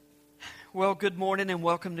Well, good morning and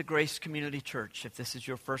welcome to Grace Community Church. If this is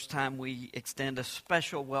your first time, we extend a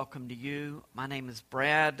special welcome to you. My name is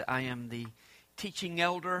Brad. I am the teaching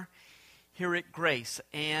elder here at Grace,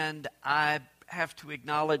 and I have to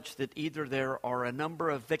acknowledge that either there are a number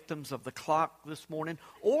of victims of the clock this morning,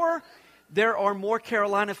 or there are more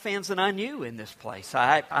Carolina fans than I knew in this place.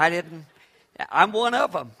 I'm one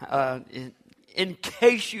of them. In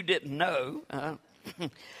case you didn't know,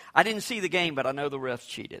 I didn't see the game, but I know the refs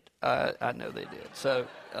cheated. I know they did. So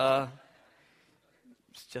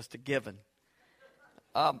it's just a given.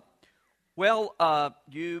 You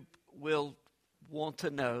will want to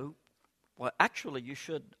know. Well, actually, you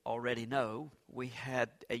should already know. We had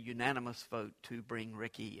a unanimous vote to bring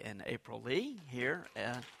Ricky and April Lee here.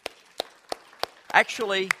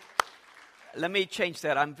 Actually, let me change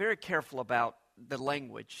that. I'm very careful about the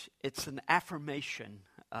language. It's an affirmation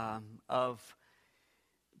of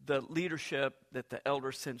the leadership that the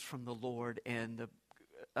elder sends from the Lord, and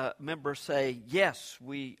the members say, yes,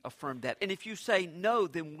 we affirm that. And if you say no,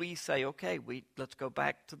 then we say, okay, let's go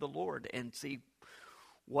back to the Lord and see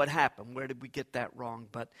what happened. Where did we get that wrong?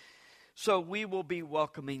 So we will be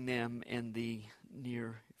welcoming them in the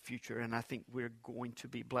near future, and I think we're going to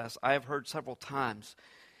be blessed. I have heard several times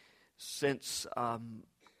since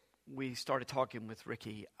we started talking with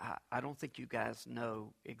Ricky, I don't think you guys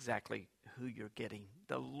know exactly who you're getting.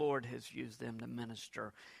 The Lord has used them to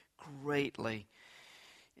minister greatly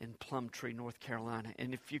in Plumtree, North Carolina.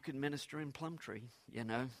 And if you can minister in Plumtree, you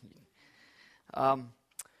know.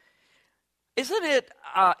 Isn't it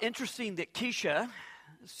interesting that Keisha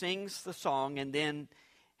sings the song and then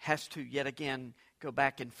has to yet again go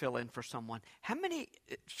back and fill in for someone? How many,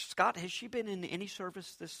 Scott, has she been in any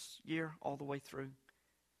service this year all the way through?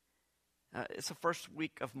 It's the first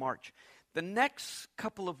week of March. The next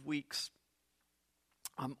couple of weeks,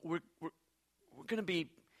 we're going to be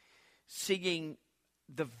seeing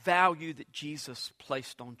the value that Jesus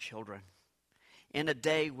placed on children in a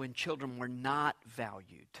day when children were not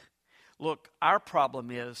valued. Look, our problem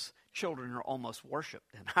is children are almost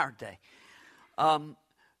worshipped in our day.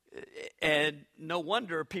 And no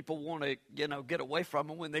wonder people want to, get away from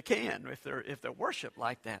them when they can, if they're worshipped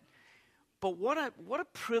like that. But what a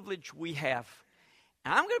privilege we have.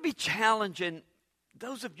 And I'm going to be challenging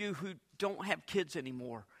those of you who don't have kids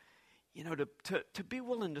anymore, to be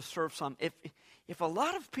willing to serve some. If a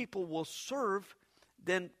lot of people will serve,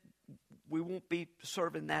 then we won't be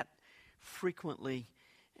serving that frequently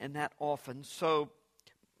and that often. So,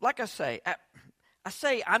 like I say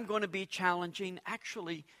I'm going to be challenging.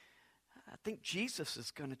 Actually, I think Jesus is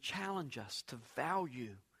going to challenge us to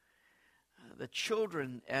value the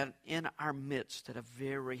children in our midst at a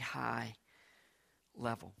very high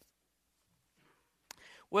level.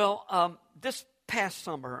 Well, this past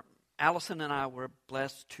summer, Allison and I were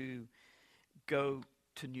blessed to go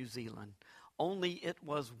to New Zealand. Only it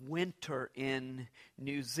was winter in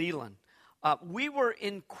New Zealand. We were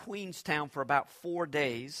in Queenstown for about 4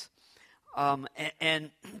 days.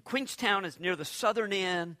 And Queenstown is near the southern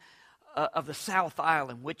end of the South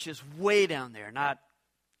Island, which is way down there, not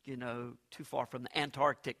too far from the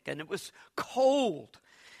Antarctic. And it was cold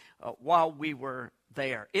while we were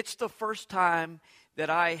there. It's the first time that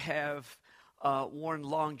I have worn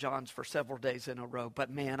long johns for several days in a row. But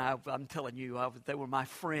man, I'm telling you, they were my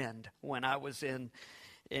friend when I was in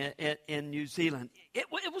New Zealand. It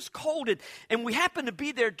was cold, and we happened to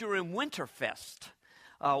be there during Winterfest,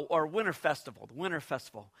 or Winter Festival, the Winter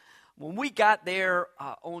Festival. When we got there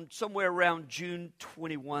on somewhere around June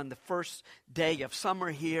 21, the first day of summer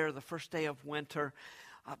here, the first day of winter,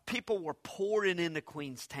 people were pouring into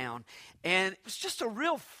Queenstown. And it was just a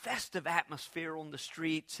real festive atmosphere on the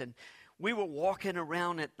streets. And we were walking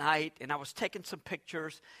around at night, and I was taking some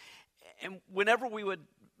pictures. And whenever we would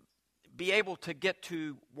be able to get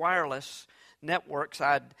to wireless networks,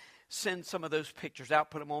 I'd send some of those pictures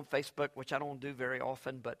out, put them on Facebook, which I don't do very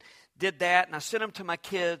often, but did that, and I sent them to my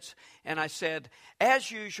kids, and I said, as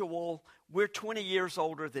usual, we're 20 years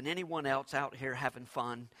older than anyone else out here having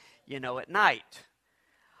fun, at night.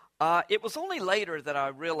 It was only later that I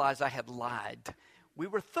realized I had lied. We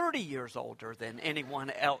were 30 years older than anyone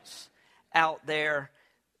else out there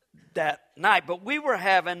that night, but we were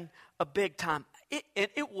having a big time.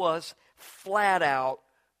 It was flat out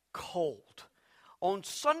cold. On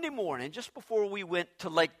Sunday morning, just before we went to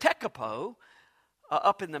Lake Tekapo,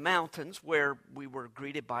 up in the mountains, where we were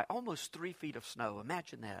greeted by almost 3 feet of snow.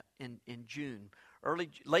 Imagine that in June,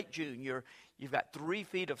 late June, you've got 3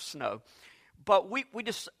 feet of snow. But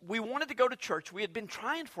we wanted to go to church. We had been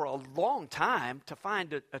trying for a long time to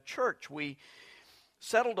find a church. We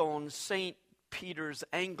settled on St. Peter's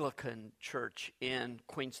Anglican Church in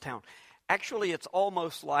Queenstown. Actually, it's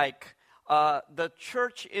almost like the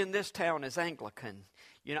church in this town is Anglican.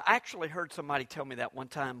 You know, I actually heard somebody tell me that one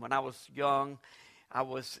time when I was young. I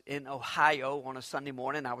was in Ohio on a Sunday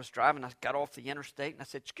morning. I was driving. I got off the interstate, and I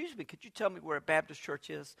said, "Excuse me, could you tell me where a Baptist church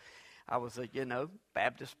is?" I was a,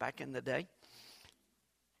 Baptist back in the day.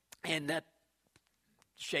 And that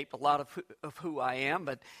shaped a lot of who I am.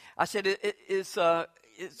 But I said,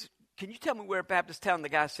 can you tell me where a Baptist town? The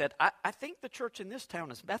guy said, I think the church in this town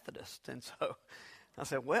is Methodist. And so I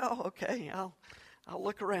said, well, okay, I'll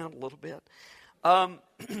look around a little bit. And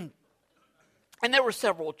there were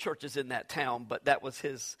several churches in that town, but that was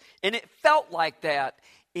his. And it felt like that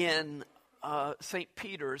in St.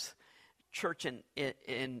 Peter's church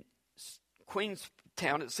in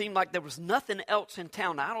Queenstown. It seemed like there was nothing else in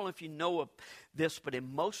town. I don't know if you know of this, but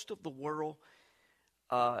in most of the world,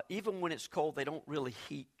 even when it's cold, they don't really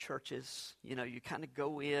heat churches. You know, you kind of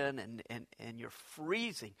go in and you're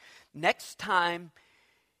freezing. Next time,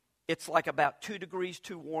 it's like about 2 degrees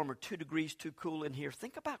too warm or 2 degrees too cool in here.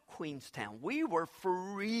 Think about Queenstown. We were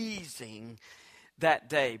freezing that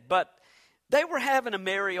day, but they were having a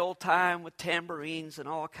merry old time with tambourines and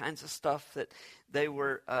all kinds of stuff that they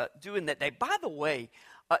were doing that day. By the way,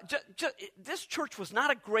 this church was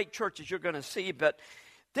not a great church, as you're going to see, but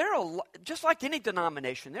there are, just like any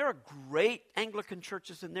denomination, there are great Anglican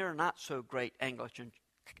churches and there are not so great Anglican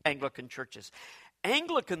churches.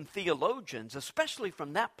 Anglican theologians, especially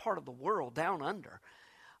from that part of the world down under,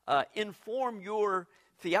 inform your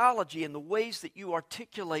theology and the ways that you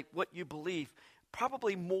articulate what you believe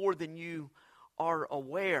probably more than you are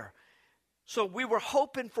aware. So we were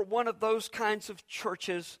hoping for one of those kinds of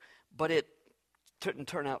churches, but it didn't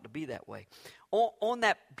turn out to be that way. On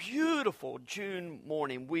that beautiful June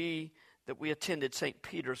morning that we attended St.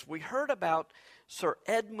 Peter's, we heard about Sir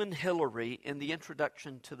Edmund Hillary in the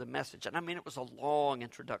introduction to the message. And I mean, it was a long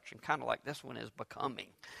introduction, kind of like this one is becoming.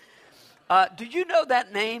 Do you know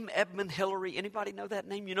that name, Edmund Hillary? Anybody know that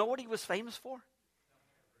name? You know what he was famous for?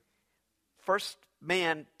 First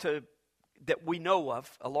man that we know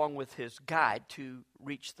of, along with his guide, to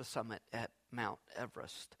reach the summit at Mount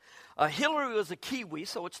Everest. Hillary was a Kiwi,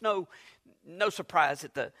 so it's no surprise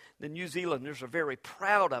that the New Zealanders are very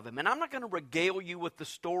proud of him. And I'm not going to regale you with the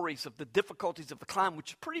stories of the difficulties of the climb,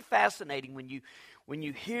 which is pretty fascinating when you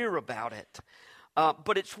hear about it.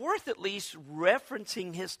 But it's worth at least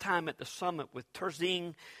referencing his time at the summit with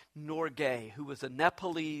Terzing Norgay, who was a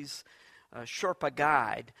Nepalese Sherpa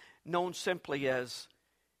guide, known simply as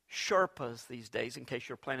Sherpas these days, in case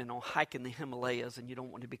you're planning on hiking the Himalayas and you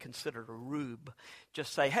don't want to be considered a rube.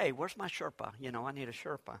 Just say, hey, where's my Sherpa? You know, I need a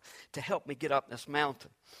Sherpa to help me get up this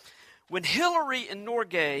mountain. When Hillary and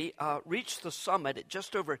Norgay reached the summit at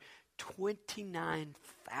just over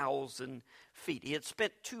 29,000 feet, he had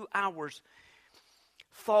spent 2 hours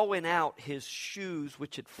thawing out his shoes,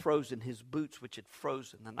 which had frozen, his boots, which had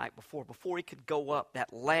frozen the night before he could go up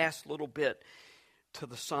that last little bit to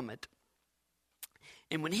the summit.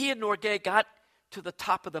 And when he and Norgay got to the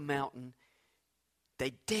top of the mountain,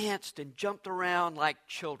 they danced and jumped around like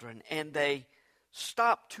children, and they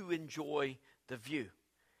stopped to enjoy the view.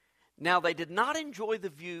 Now, they did not enjoy the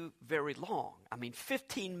view very long. I mean,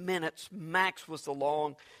 15 minutes max was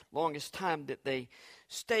the longest time that they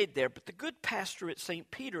stayed there. But the good pastor at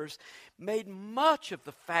St. Peter's made much of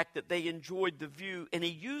the fact that they enjoyed the view, and he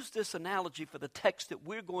used this analogy for the text that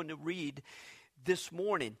we're going to read this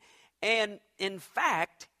morning. And in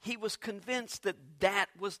fact, he was convinced that that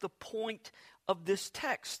was the point of this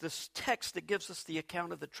text that gives us the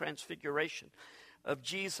account of the transfiguration of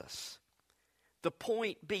Jesus. The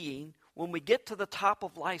point being, when we get to the top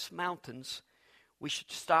of life's mountains, we should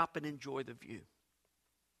stop and enjoy the view.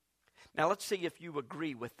 Now let's see if you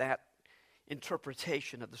agree with that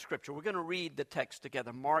interpretation of the scripture. We're going to read the text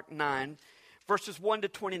together, Mark 9, verses 1 to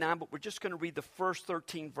 29, but we're just going to read the first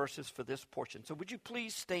 13 verses for this portion. So would you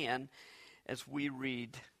please stand as we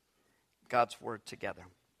read God's word together?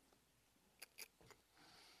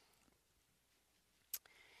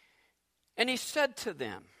 And he said to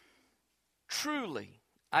them, truly,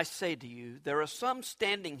 I say to you, there are some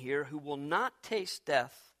standing here who will not taste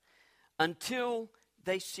death until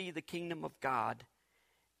they see the kingdom of God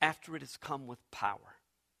after it has come with power.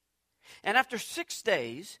 And after 6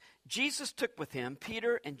 days, Jesus took with him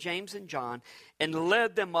Peter and James and John and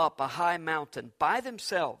led them up a high mountain by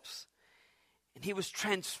themselves. And he was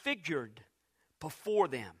transfigured before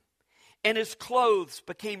them. And his clothes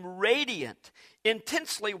became radiant,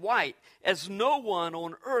 intensely white, as no one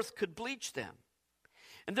on earth could bleach them.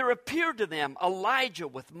 And there appeared to them Elijah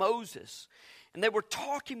with Moses. And they were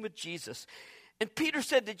talking with Jesus. And Peter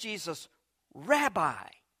said to Jesus, Rabbi,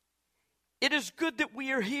 it is good that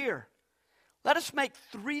we are here. Let us make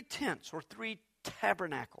 3 tents or 3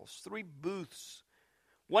 tabernacles, 3 booths,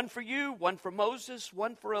 one for you, one for Moses,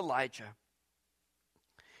 one for Elijah.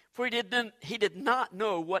 For he did not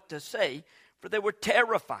know what to say, for they were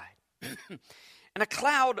terrified. And a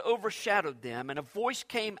cloud overshadowed them, and a voice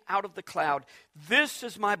came out of the cloud, "This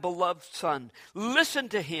is my beloved Son, listen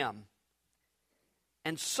to him."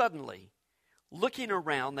 And suddenly, looking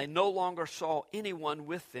around, they no longer saw anyone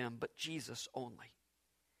with them but Jesus only.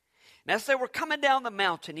 And as they were coming down the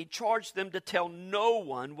mountain, he charged them to tell no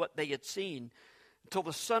one what they had seen until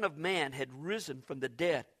the Son of Man had risen from the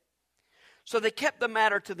dead. So they kept the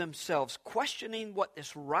matter to themselves, questioning what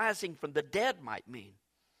this rising from the dead might mean.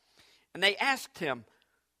 And they asked him,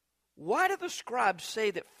 "Why do the scribes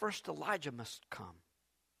say that first Elijah must come?"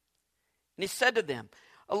 And he said to them,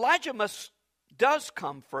 "Elijah does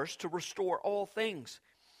come first to restore all things.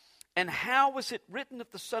 And how was it written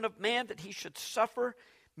of the Son of Man that he should suffer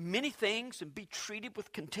many things and be treated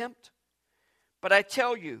with contempt? But I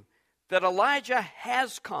tell you that Elijah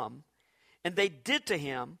has come, and they did to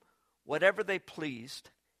him whatever they pleased,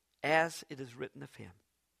 as it is written of him."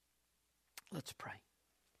 Let's pray.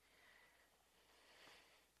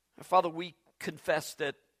 Father, we confess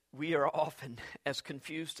that we are often as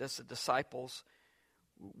confused as the disciples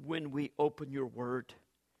when we open your word.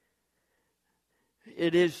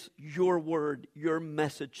 It is your word, your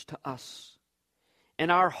message to us.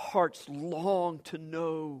 And our hearts long to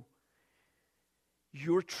know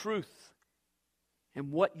your truth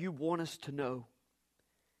and what you want us to know.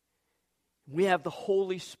 We have the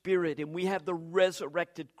Holy Spirit and we have the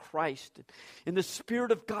resurrected Christ and the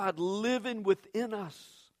Spirit of God living within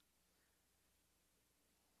us.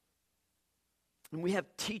 And we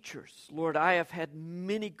have teachers. Lord, I have had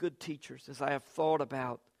many good teachers as I have thought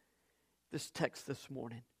about this text this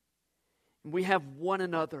morning. And we have one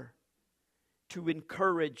another to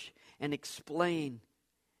encourage and explain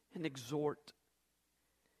and exhort.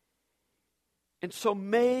 And so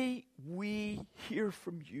may we hear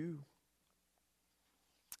from you.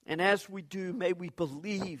 And as we do, may we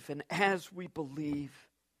believe. And as we believe,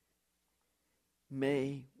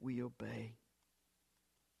 may we obey.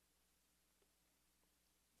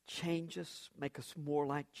 Change us, make us more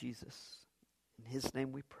like Jesus. In his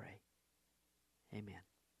name we pray. Amen.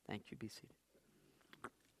 Thank you. Be seated.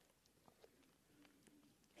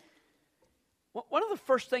 One of the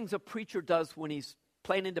first things a preacher does when he's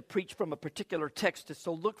planning to preach from a particular text is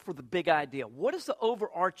to look for the big idea. What is the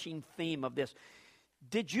overarching theme of this?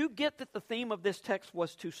 Did you get that the theme of this text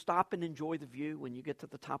was to stop and enjoy the view when you get to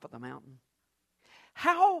the top of the mountain?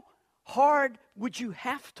 How hard would you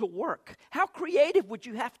have to work? How creative would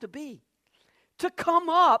you have to be to come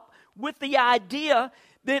up with the idea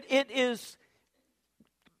that it is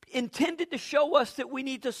intended to show us that we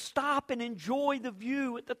need to stop and enjoy the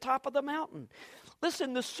view at the top of the mountain?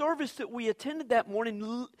 Listen, the service that we attended that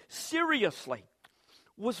morning, seriously,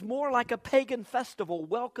 was more like a pagan festival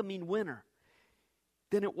welcoming winter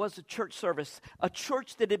than it was a church service, a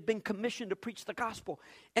church that had been commissioned to preach the gospel.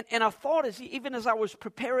 And I thought, even as I was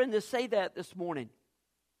preparing to say that this morning,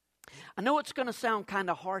 I know it's going to sound kind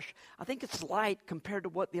of harsh. I think it's light compared to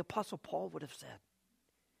what the Apostle Paul would have said.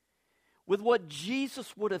 With what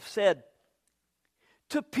Jesus would have said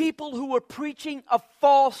to people who were preaching a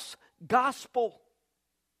false gospel,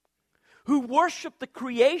 who worship the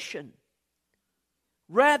creation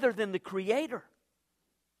rather than the Creator.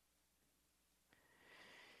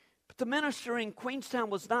 But the minister in Queenstown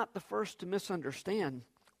was not the first to misunderstand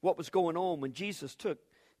what was going on when Jesus took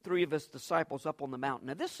 3 of his disciples up on the mountain.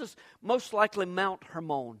 Now, this is most likely Mount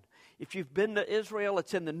Hermon. If you've been to Israel,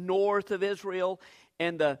 it's in the north of Israel,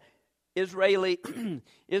 and the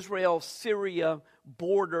Israel-Syria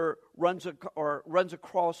border runs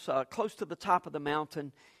across close to the top of the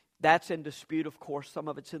mountain. That's in dispute, of course. Some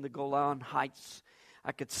of it's in the Golan Heights.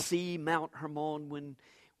 I could see Mount Hermon when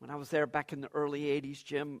I was there back in the early 80s.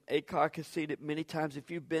 Jim Aycock has seen it many times.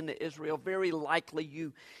 If you've been to Israel, very likely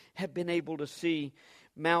you have been able to see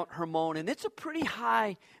Mount Hermon. And it's a pretty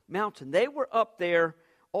high mountain. They were up there,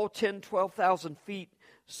 10,000, 12,000 feet,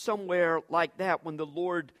 somewhere like that, when the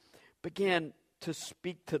Lord began to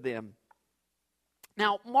speak to them.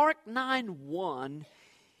 Now, Mark 9:1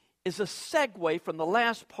 is a segue from the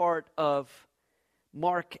last part of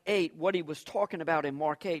Mark 8, what he was talking about in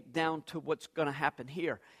Mark 8, down to what's going to happen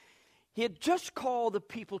here. He had just called the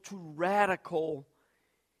people to radical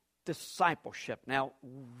discipleship. Now,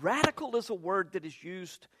 radical is a word that is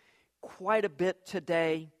used quite a bit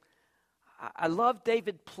today. I love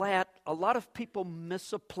David Platt. A lot of people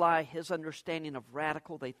misapply his understanding of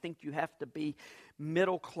radical. They think you have to be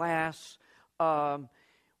middle class.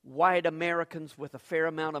 white Americans with a fair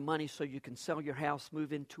amount of money so you can sell your house,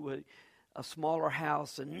 move into a smaller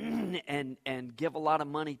house, and give a lot of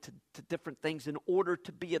money to different things in order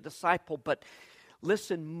to be a disciple. But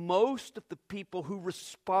listen, most of the people who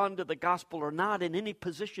respond to the gospel are not in any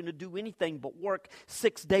position to do anything but work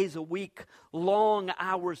 6 days a week, long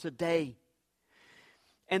hours a day.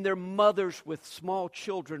 And they're mothers with small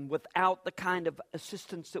children without the kind of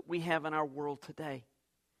assistance that we have in our world today.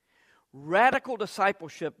 Radical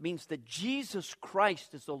discipleship means that Jesus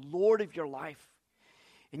Christ is the Lord of your life.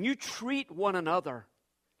 And you treat one another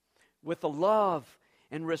with the love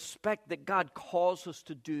and respect that God calls us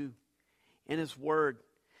to do in His Word.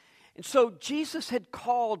 And so Jesus had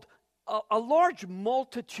called a large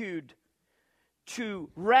multitude to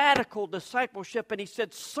radical discipleship. And He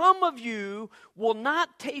said, some of you will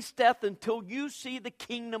not taste death until you see the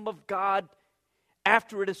kingdom of God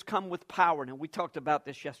after it has come with power. Now, we talked about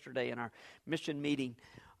this yesterday in our mission meeting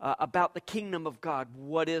about the kingdom of God.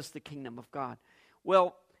 What is the kingdom of God?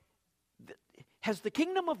 Well, has the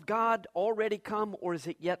kingdom of God already come, or is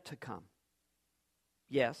it yet to come?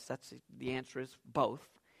 Yes, the answer is both.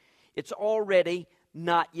 It's already,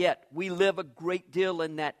 not yet. We live a great deal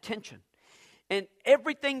in that tension. And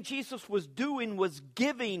everything Jesus was doing was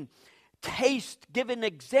giving taste, giving an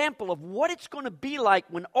example of what it's going to be like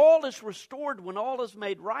when all is restored, when all is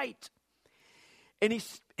made right. And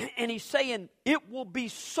he's saying, it will be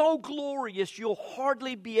so glorious you'll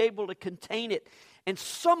hardly be able to contain it. And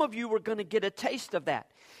some of you are going to get a taste of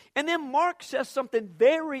that. And then Mark says something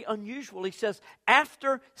very unusual. He says,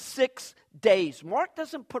 after 6 days. Mark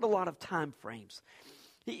doesn't put a lot of time frames.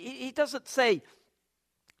 He doesn't say,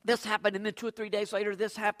 this happened and then 2 or 3 days later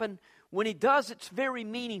this happened. When he does, it's very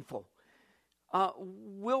meaningful.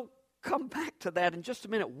 We'll come back to that in just a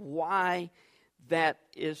minute, why that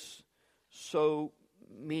is so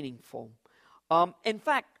meaningful. In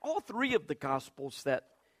fact, all three of the Gospels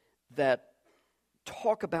that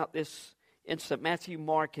talk about this incident, Matthew,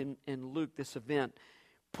 Mark, and Luke, this event,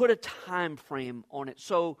 put a time frame on it.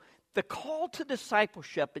 So the call to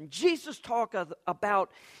discipleship and Jesus talk about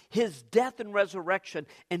His death and resurrection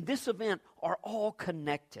and this event are all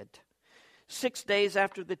connected. 6 days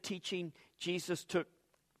after the teaching, Jesus took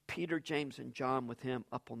Peter, James, and John with Him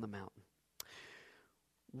up on the mountain.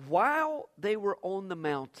 While they were on the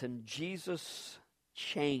mountain, Jesus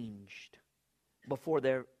changed before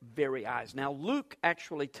their very eyes. Now, Luke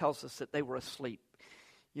actually tells us that they were asleep.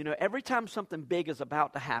 You know, every time something big is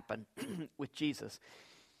about to happen with Jesus,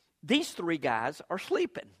 these three guys are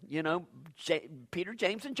sleeping. You know, Peter,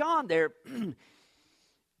 James, and John,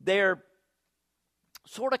 they're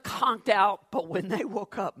sort of conked out, but when they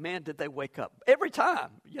woke up, man, did they wake up. Every time,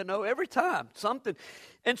 every time, something.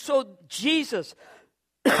 And so Jesus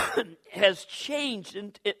has changed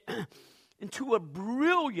into a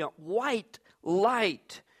brilliant white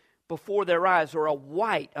light before their eyes, or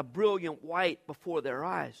a brilliant white before their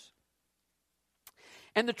eyes.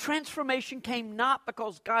 And the transformation came not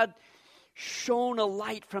because God shone a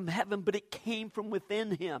light from heaven, but it came from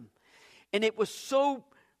within Him. And it was so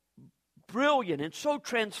brilliant and so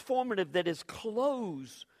transformative that His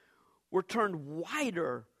clothes were turned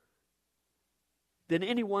whiter than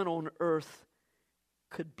anyone on earth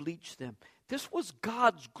could bleach them. This was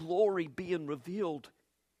God's glory being revealed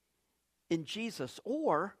in Jesus,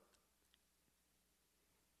 or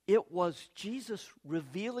it was Jesus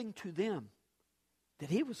revealing to them that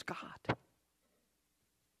He was God.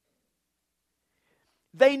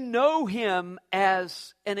 They know Him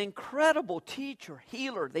as an incredible teacher,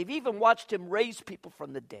 healer. They've even watched Him raise people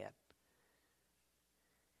from the dead.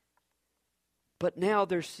 But now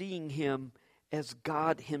they're seeing Him as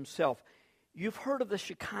God Himself. You've heard of the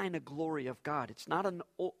Shekinah glory of God. It's not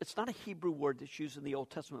a Hebrew word that's used in the Old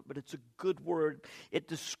Testament, but it's a good word. It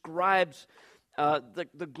describes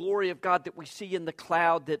the glory of God that we see in the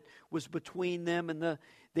cloud that was between them and the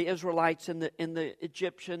Israelites and the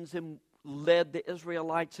Egyptians, and led the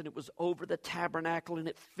Israelites, and it was over the tabernacle, and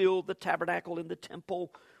it filled the tabernacle in the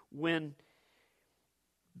temple when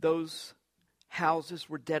those houses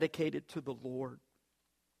were dedicated to the Lord.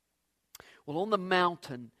 Well, on the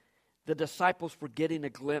mountain, the disciples were getting a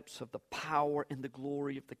glimpse of the power and the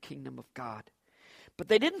glory of the kingdom of God. But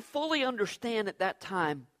they didn't fully understand at that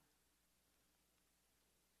time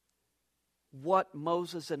what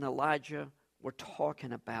Moses and Elijah were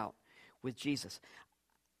talking about with Jesus.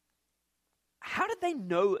 How did they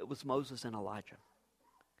know it was Moses and Elijah?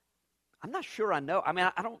 I'm not sure I know. I mean,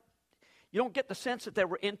 you don't get the sense that there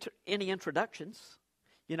were any introductions.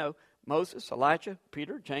 Moses, Elijah,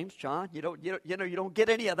 Peter, James, John. You don't get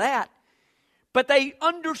any of that. But they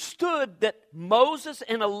understood that Moses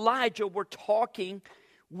and Elijah were talking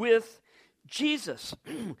with Jesus.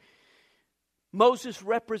 Moses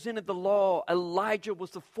represented the law. Elijah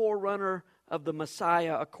was the forerunner of the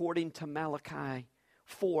Messiah according to Malachi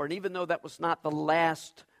 4. And even though that was not the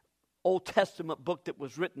last Old Testament book that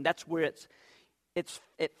was written, that's where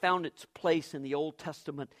it found its place in the Old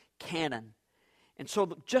Testament canon. And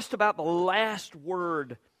so just about the last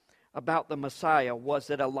word about the Messiah was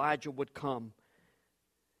that Elijah would come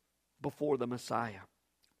before the Messiah.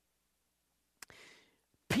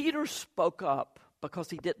 Peter spoke up because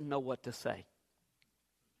he didn't know what to say.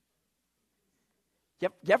 You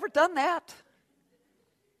ever done that?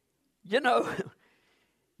 You know,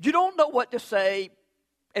 you don't know what to say,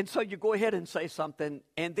 and so you go ahead and say something,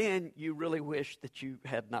 and then you really wish that you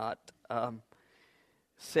had not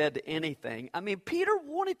said anything. I mean, Peter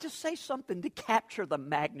wanted to say something to capture the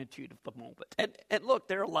magnitude of the moment. And look,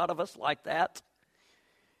 there are a lot of us like that.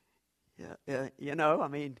 Yeah, you know, I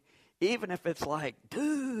mean, even if it's like,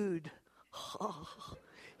 dude,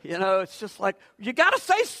 you know, it's just like, you got to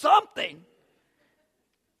say something.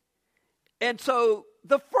 And so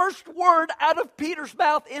the first word out of Peter's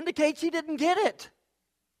mouth indicates he didn't get it.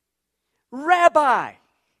 Rabbi.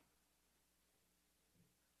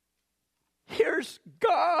 Here's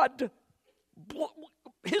God.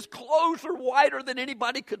 His clothes are whiter than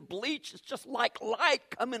anybody could bleach. It's just like light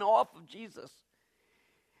coming off of Jesus.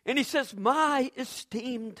 And he says, my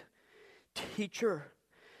esteemed teacher,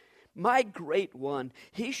 my great one.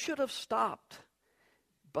 He should have stopped,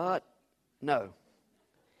 but no.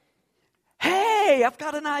 Hey, I've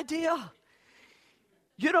got an idea.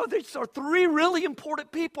 You know, these are three really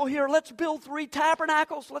important people here. Let's build 3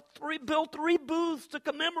 tabernacles. Let's build 3 booths to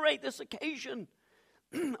commemorate this occasion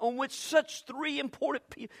on which such three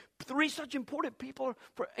such important people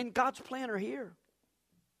in God's plan are here.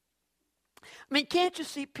 I mean, can't you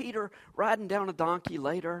see Peter riding down a donkey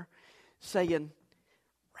later saying,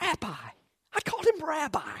 Rabbi? I called him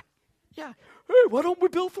Rabbi. Yeah. Hey, why don't we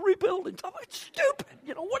build 3 buildings? Oh, it's stupid.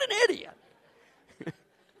 You know, what an idiot.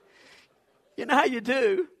 You know how you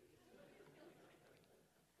do.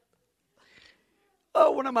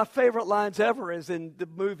 Oh, one of my favorite lines ever is in the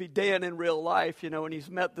movie Dan in Real Life, you know, and he's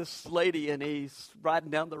met this lady and he's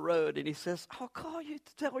riding down the road and he says, I'll call you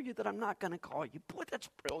to tell you that I'm not going to call you. Boy, that's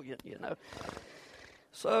brilliant, you know.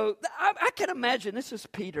 So I can imagine this is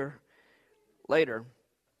Peter later.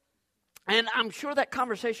 And I'm sure that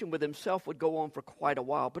conversation with himself would go on for quite a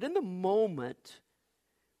while. But in the moment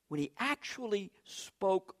when he actually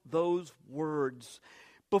spoke those words,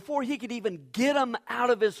 before he could even get them out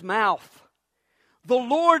of his mouth, the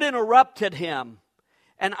Lord interrupted him.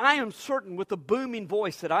 And I am certain with a booming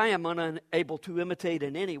voice that I am unable to imitate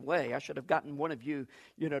in any way. I should have gotten one of you,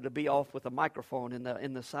 you know, to be off with a microphone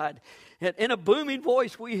in the side. And in a booming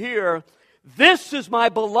voice we hear, "This is my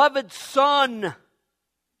beloved Son,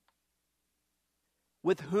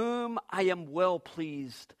 with whom I am well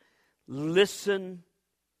pleased. Listen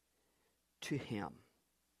to him."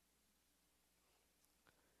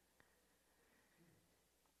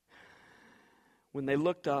 When they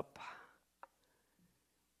looked up,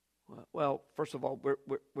 well, first of all,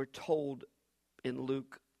 we're told in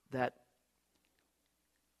Luke that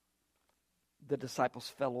the disciples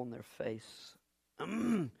fell on their face.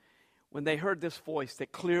 When they heard this voice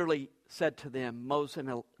that clearly said to them,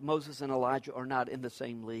 Moses and Elijah are not in the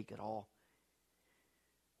same league at all.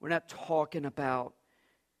 We're not talking about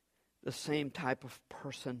the same type of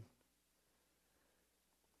person.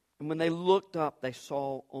 And when they looked up, they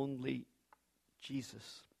saw only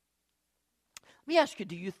Jesus. Let me ask you,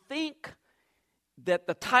 do you think that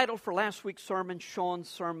the title for last week's sermon, Sean's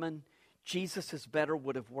sermon, Jesus is Better,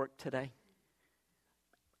 would have worked today?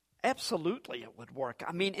 Absolutely it would work.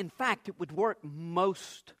 I mean, in fact, it would work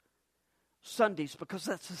most Sundays because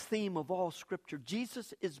that's the theme of all Scripture.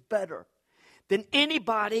 Jesus is better than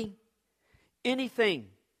anybody, anything.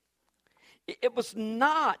 It was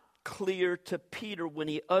not clear to Peter when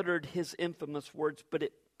he uttered his infamous words, but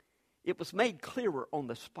it was made clearer on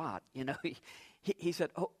the spot. You know, he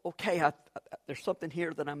said, "Oh, okay, there's something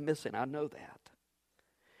here that I'm missing. I know that."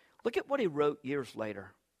 Look at what he wrote years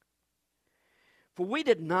later. "For we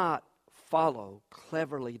did not follow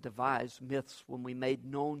cleverly devised myths when we made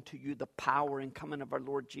known to you the power and coming of our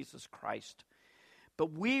Lord Jesus Christ, but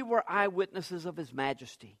we were eyewitnesses of his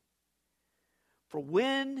majesty. For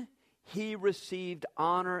when he received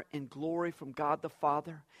honor and glory from God the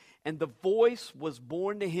Father, and the voice was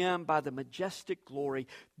borne to him by the majestic glory,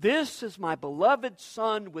 'This is my beloved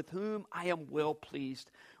Son with whom I am well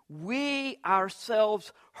pleased.' We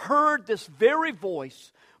ourselves heard this very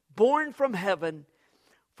voice born from heaven,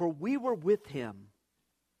 for we were with him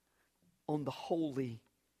on the holy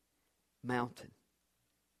mountain."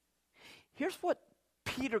 Here's what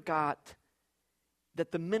Peter got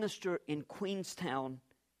that the minister in Queenstown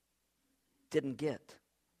didn't get.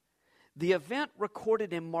 The event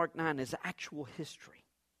recorded in Mark 9 is actual history.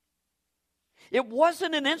 It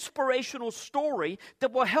wasn't an inspirational story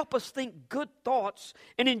that will help us think good thoughts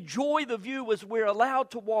and enjoy the view as we're allowed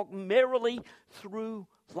to walk merrily through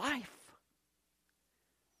life.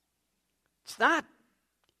 It's not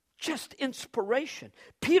just inspiration.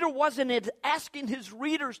 Peter wasn't asking his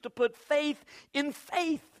readers to put faith in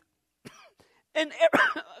faith. And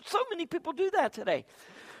so many people do that today.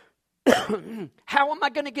 How am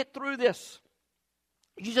I going to get through this?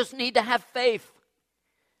 You just need to have faith.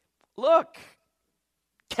 Look,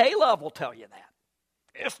 K-Love will tell you that.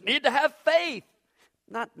 You just need to have faith.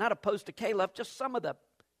 Not opposed to K-Love, just some of the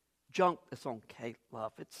junk that's on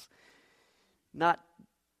K-Love. It's not,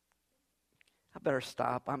 I better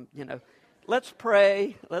stop. Let's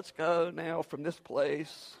pray. Let's go now from this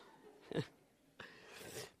place.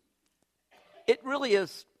 It really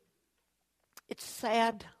is, it's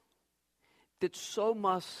sad that so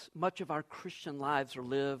much of our Christian lives are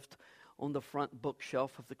lived on the front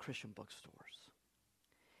bookshelf of the Christian bookstores.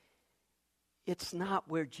 It's not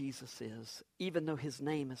where Jesus is, even though his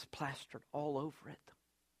name is plastered all over it.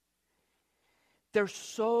 There's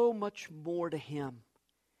so much more to him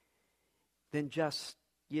than just,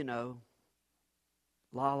 la,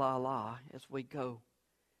 la, la, as we go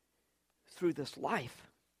through this life.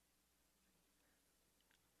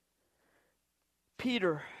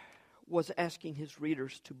 Peter was asking his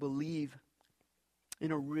readers to believe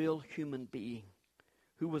in a real human being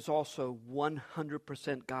who was also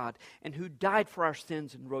 100% God and who died for our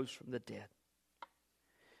sins and rose from the dead.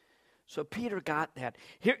 So Peter got that.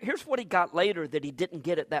 Here's what he got later that he didn't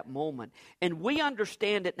get at that moment. And we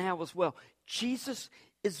understand it now as well. Jesus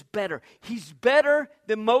is better. He's better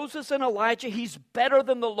than Moses and Elijah. He's better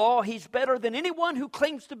than the law. He's better than anyone who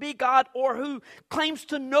claims to be God or who claims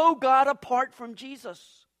to know God apart from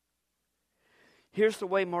Jesus. Here's the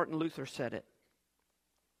way Martin Luther said it.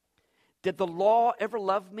 Did the law ever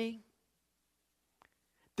love me?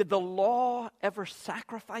 Did the law ever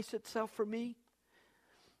sacrifice itself for me?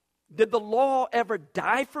 Did the law ever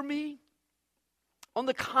die for me? On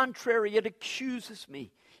the contrary, it accuses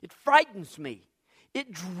me. It frightens me.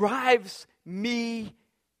 It drives me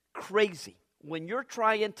crazy. When you're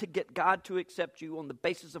trying to get God to accept you on the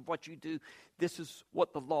basis of what you do, this is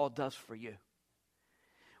what the law does for you.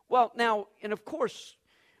 Well, now, and of course,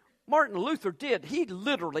 Martin Luther did. He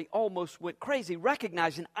literally almost went crazy,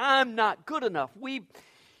 recognizing I'm not good enough.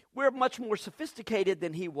 We're much more sophisticated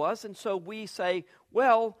than he was, and so we say,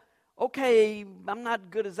 well, okay, I'm not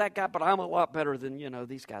good as that guy, but I'm a lot better than,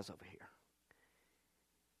 these guys over here.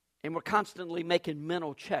 And we're constantly making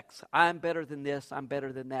mental checks. I'm better than this, I'm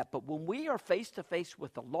better than that. But when we are face to face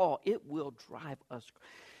with the law, it will drive us.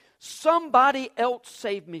 Somebody else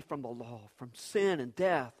saved me from the law, from sin and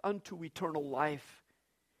death unto eternal life.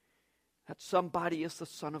 That somebody is the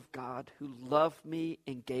Son of God who loved me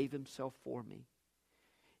and gave himself for me.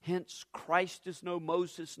 Hence, Christ is no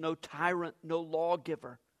Moses, no tyrant, no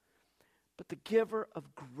lawgiver, but the giver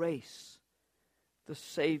of grace, the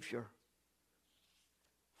Savior,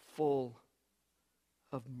 full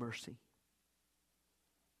of mercy.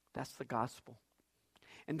 That's the gospel.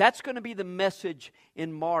 And that's going to be the message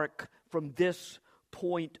in Mark from this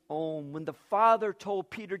point on. When the Father told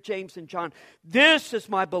Peter, James, and John, "This is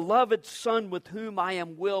my beloved Son with whom I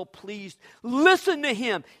am well pleased. Listen to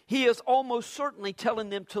him." He is almost certainly telling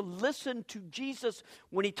them to listen to Jesus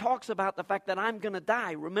when he talks about the fact that I'm going to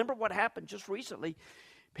die. Remember what happened just recently?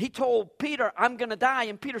 He told Peter, "I'm going to die."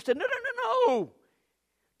 And Peter said, No.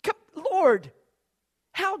 Lord,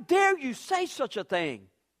 how dare you say such a thing?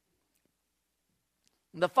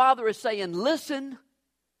 And the Father is saying, listen,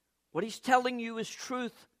 what he's telling you is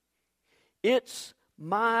truth. It's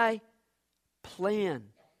my plan.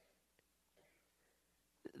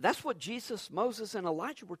 That's what Jesus, Moses, and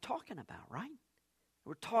Elijah were talking about, right?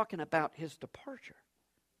 We're talking about his departure.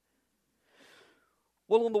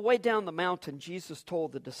 Well, on the way down the mountain, Jesus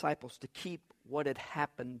told the disciples to keep what had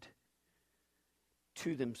happened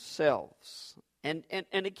to themselves. And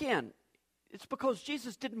again, it's because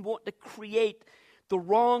Jesus didn't want to create the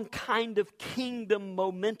wrong kind of kingdom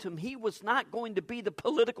momentum. He was not going to be the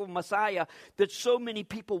political Messiah that so many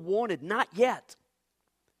people wanted, not yet.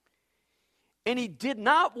 And he did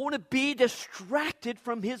not want to be distracted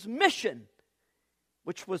from his mission,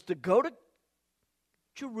 which was to go to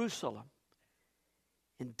Jerusalem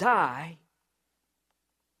and die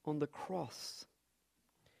on the cross.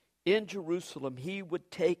 In Jerusalem, he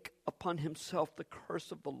would take upon himself the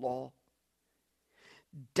curse of the law,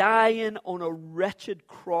 dying on a wretched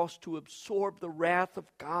cross to absorb the wrath of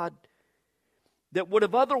God that would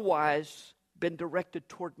have otherwise been directed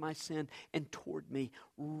toward my sin and toward me,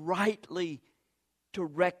 rightly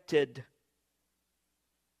directed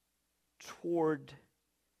toward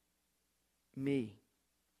me.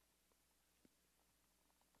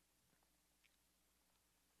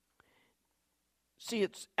 See,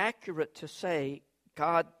 it's accurate to say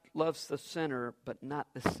God loves the sinner but not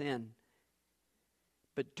the sin.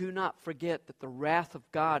 But do not forget that the wrath of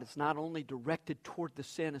God is not only directed toward the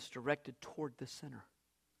sin, it's directed toward the sinner.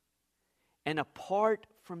 And apart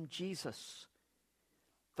from Jesus,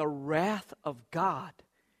 the wrath of God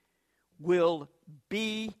will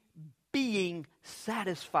be being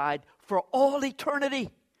satisfied for all eternity,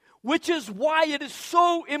 which is why it is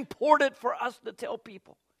so important for us to tell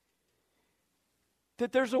people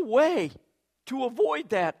that there's a way to avoid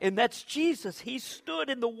that, and that's Jesus. He stood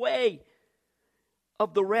in the way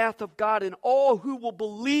of the wrath of God, and all who will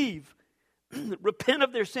believe, repent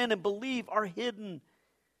of their sin and believe, are hidden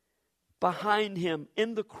behind him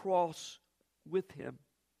in the cross with him.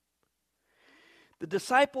 The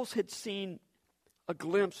disciples had seen a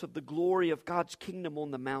glimpse of the glory of God's kingdom on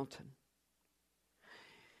the mountain.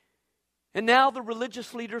 And now the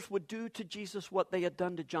religious leaders would do to Jesus what they had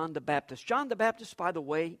done to John the Baptist. John the Baptist, by the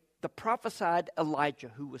way, the prophesied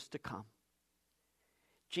Elijah who was to come.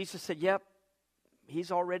 Jesus said, yep,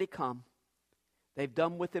 he's already come. They've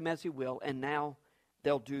done with him as he will, and now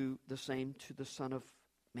they'll do the same to the Son of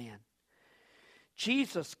Man.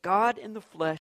 Jesus, God in the flesh,